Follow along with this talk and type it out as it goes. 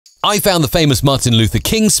I found the famous Martin Luther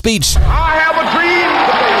King speech. I have a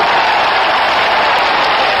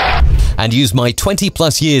dream. And used my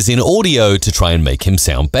 20+ years in audio to try and make him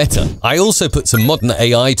sound better. I also put some modern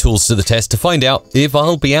AI tools to the test to find out if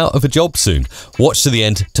I'll be out of a job soon. Watch to the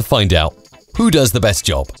end to find out who does the best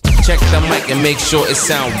job. Check the mic and make sure it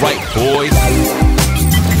sound right, boys.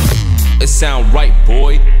 It sound right,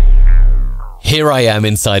 boy. Here I am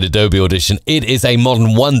inside Adobe Audition. It is a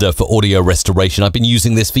modern wonder for audio restoration. I've been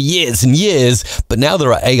using this for years and years, but now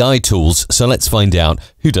there are AI tools, so let's find out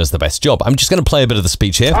who does the best job. I'm just going to play a bit of the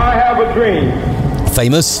speech here. I have a dream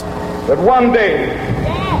Famous. that one day.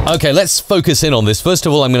 Okay, let's focus in on this. First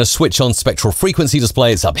of all, I'm going to switch on Spectral Frequency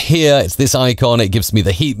display. It's up here. It's this icon. It gives me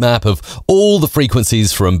the heat map of all the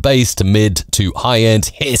frequencies from bass to mid to high-end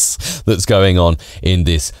hiss that's going on in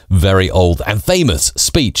this very old and famous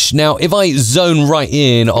speech. Now, if I zone right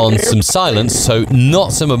in on some silence, so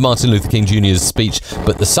not some of Martin Luther King Jr.'s speech,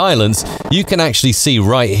 but the silence, you can actually see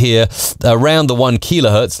right here around the 1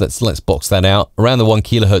 kilohertz. Let's box that out. Around the 1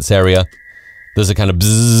 kilohertz area, there's a kind of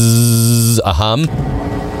bzzz, a hum.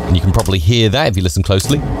 And you can probably hear that if you listen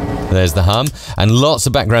closely. There's the hum. And lots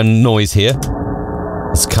of background noise here.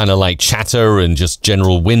 It's kind of like chatter and just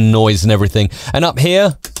general wind noise and everything. And up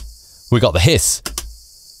here, we got the hiss.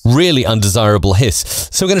 Really undesirable hiss.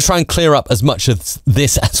 So we're going to try and clear up as much of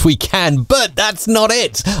this as we can, but that's not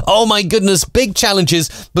it. Oh my goodness, big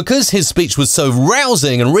challenges. Because his speech was so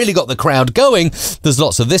rousing and really got the crowd going, there's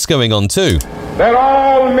lots of this going on too. That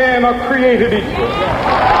all men are created equal.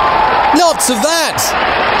 Lots of that!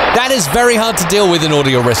 That is very hard to deal with in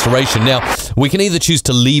audio restoration. Now, we can either choose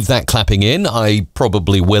to leave that clapping in. I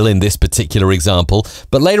probably will in this particular example.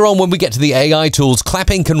 But later on, when we get to the AI tools,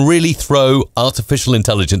 clapping can really throw artificial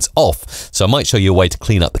intelligence off. So I might show you a way to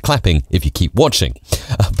clean up the clapping if you keep watching.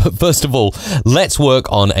 But first of all, let's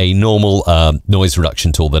work on a normal noise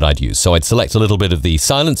reduction tool that I'd use. So I'd select a little bit of the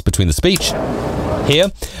silence between the speech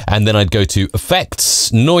here, and then I'd go to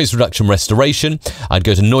Effects, Noise Reduction Restoration. I'd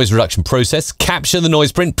go to Noise Reduction Process, capture the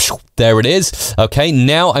noise print. There it is. Okay,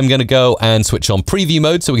 now I'm going to go and switch on Preview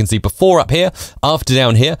mode so we can see before up here, after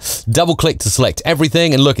down here. Double click to select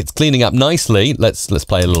everything, and look, it's cleaning up nicely. Let's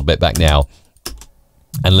play a little bit back now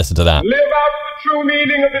and listen to that. Live out the true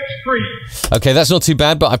meaning of its creed. Okay, that's not too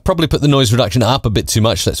bad, but I've probably put the noise reduction up a bit too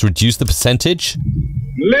much. Let's reduce the percentage.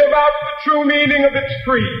 Live out the true meaning of its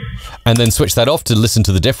creed. And then switch that off to listen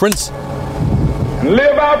to the difference.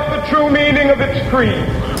 Live out the true meaning of its creed.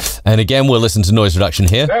 And again, we'll listen to noise reduction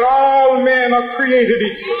here. That all men are created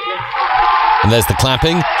equal. And there's the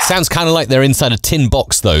clapping. Sounds kind of like they're inside a tin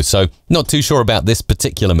box though, so not too sure about this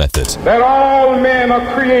particular method. That all men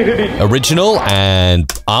are created equal. Original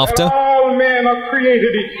and after. That all men are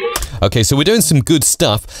created equal. Okay, so we're doing some good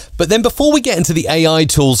stuff. But then before we get into the AI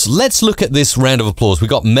tools, let's look at this round of applause. We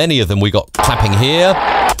got many of them. We got clapping here.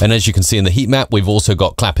 And as you can see in the heat map, we've also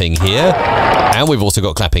got clapping here. And we've also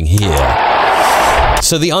got clapping here.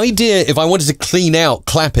 So the idea, if I wanted to clean out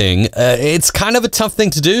clapping, it's kind of a tough thing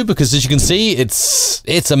to do because as you can see,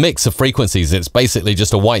 it's a mix of frequencies. It's basically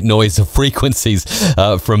just a white noise of frequencies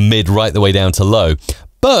from mid right the way down to low.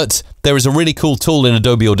 But there is a really cool tool in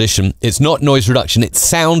Adobe Audition. It's not noise reduction, it's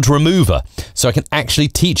sound remover. So I can actually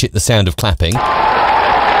teach it the sound of clapping.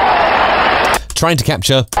 Trying to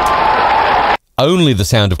capture only the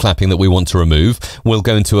sound of clapping that we want to remove. We'll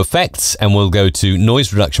go into Effects and we'll go to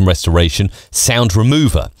Noise Reduction Restoration, Sound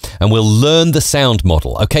Remover, and we'll learn the sound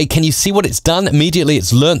model. Okay, can you see what it's done? Immediately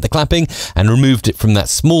it's learnt the clapping and removed it from that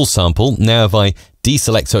small sample. Now if I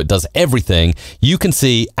deselect so it does everything, you can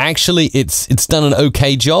see actually it's done an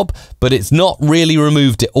okay job, but it's not really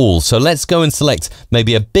removed it all. So let's go and select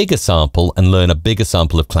maybe a bigger sample and learn a bigger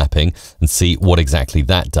sample of clapping and see what exactly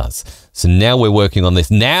that does. So now we're working on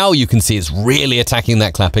this. Now you can see it's really attacking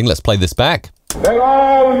that clapping. Let's play this back. That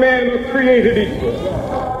all men are created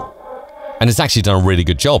equal. And it's actually done a really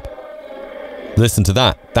good job. Listen to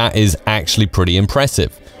that. That is actually pretty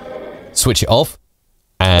impressive. Switch it off.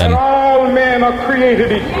 And all men are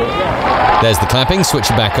created equal. There's the clapping.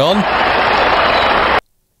 Switch it back on.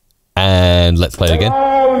 And let's play it again.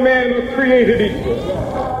 All men are created equal.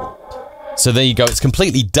 So there you go. It's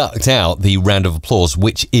completely ducked out the round of applause,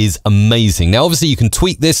 which is amazing. Now, obviously, you can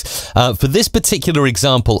tweak this. For this particular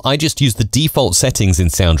example, I just use the default settings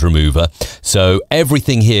in Sound Remover. So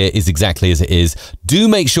everything here is exactly as it is. Do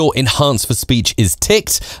make sure Enhance for Speech is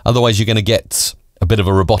ticked. Otherwise, you're going to get a bit of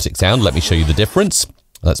a robotic sound. Let me show you the difference.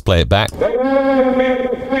 Let's play it back.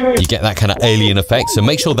 You get that kind of alien effect, so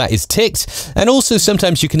make sure that is ticked. And also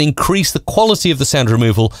sometimes you can increase the quality of the sound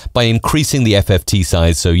removal by increasing the FFT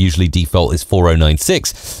size. So usually default is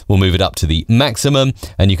 4096. We'll move it up to the maximum,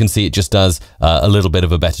 and you can see it just does a little bit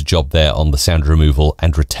of a better job there on the sound removal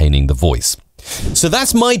and retaining the voice. So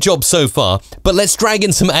that's my job so far, but let's drag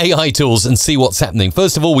in some AI tools and see what's happening.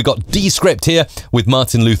 First of all, we got Descript here with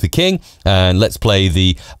Martin Luther King, and let's play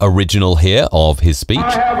the original here of his speech.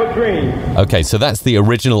 I have a dream. Okay, so that's the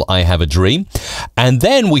original I Have a Dream. And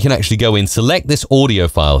then we can actually go in, select this audio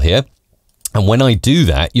file here. And when I do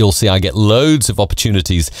that, you'll see I get loads of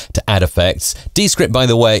opportunities to add effects. Descript, by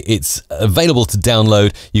the way, it's available to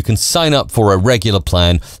download. You can sign up for a regular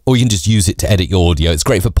plan, or you can just use it to edit your audio. It's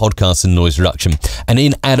great for podcasts and noise reduction. And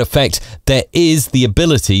in Add Effect, there is the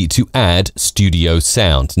ability to add studio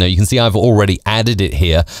sound. Now, you can see I've already added it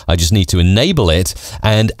here. I just need to enable it.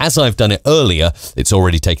 And as I've done it earlier, it's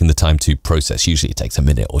already taken the time to process. Usually it takes a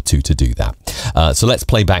minute or two to do that. So let's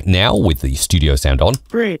play back now with the studio sound on.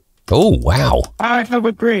 Great. Oh, wow. I have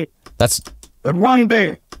a great. That's One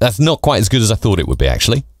day, That's not quite as good as I thought it would be,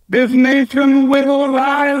 actually. this nation will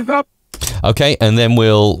rise up. Okay, and then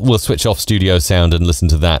we'll switch off studio sound and listen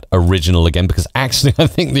to that original again, because actually I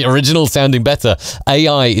think the original sounding better.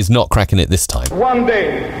 AI is not cracking it this time. One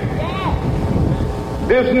day,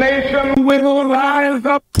 this nation Will rise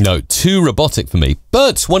up. No, too robotic for me.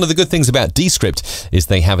 But one of the good things about Descript is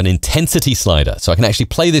they have an intensity slider. So I can actually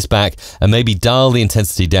play this back and maybe dial the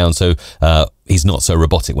intensity down so he's not so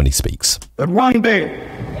robotic when he speaks. That one day,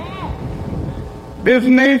 this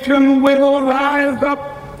nation will rise up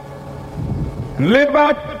and live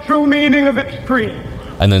out the true meaning of its creed.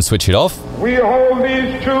 And then switch it off, we hold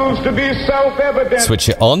these truths to be self-evident. switch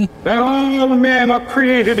it on. That all men are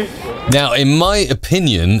created equal. Now, in my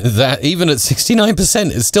opinion, that even at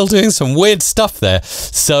 69% is still doing some weird stuff there.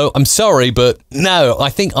 So I'm sorry, but no,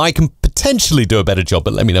 I think I can potentially do a better job,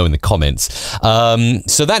 but let me know in the comments.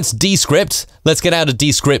 So that's Descript. Let's get out of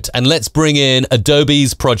Descript and let's bring in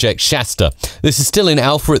Adobe's project Shasta. This is still in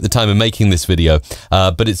alpha at the time of making this video,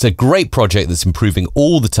 but it's a great project that's improving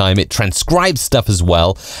all the time. It transcribes stuff as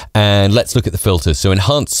well. And let's look at the filters. So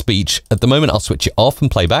enhanced speech. At the moment, I'll switch it off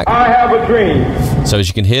and play back. I have a dream. So as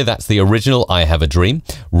you can hear, that's the original I Have a Dream.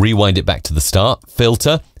 Rewind it back to the start.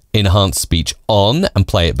 Filter, enhanced speech on, and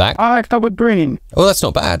play it back. I have a dream Oh, that's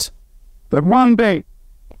not bad. that one day,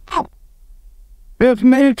 this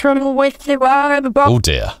nation will rise up. Oh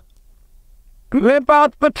dear. Live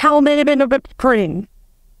out the true meaning of its creed.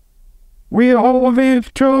 We all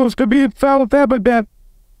these truths to be self-evident.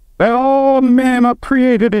 That all men are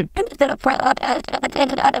created equal.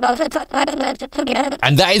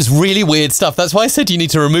 And that is really weird stuff. That's why I said you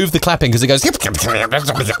need to remove the clapping, because it goes... And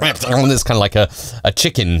it's kind of like a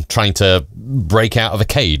chicken trying to break out of a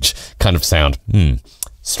cage kind of sound.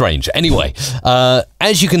 Strange. Anyway,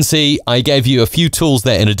 as you can see, I gave you a few tools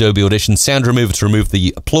there in Adobe Audition. Sound remover to remove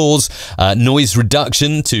the applause, noise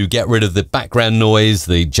reduction to get rid of the background noise,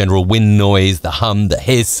 the general wind noise, the hum, the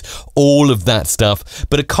hiss, all of that stuff.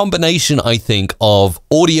 But a combination, I think, of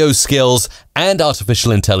audio skills and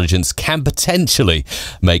artificial intelligence can potentially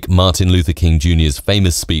make Martin Luther King Jr.'s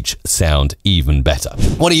famous speech sound even better.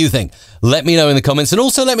 What do you think? Let me know in the comments, and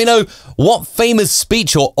also let me know what famous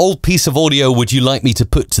speech or old piece of audio would you like me to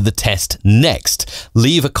put to the test next.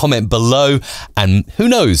 Leave a comment below, and who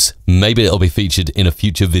knows, maybe it'll be featured in a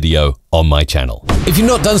future video on my channel. If you've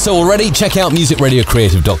not done so already, check out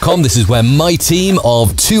musicradiocreative.com. This is where my team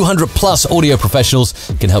of 200 plus audio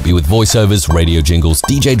professionals can help you with voiceovers, radio jingles,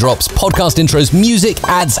 DJ drops, podcast intros, music,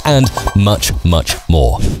 ads, and much, much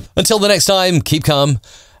more. Until the next time, keep calm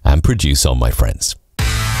and produce on, my friends.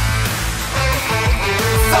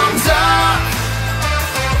 Thumbs up,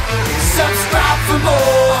 subscribe for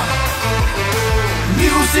more.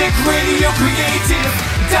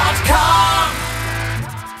 MusicRadioCreative.com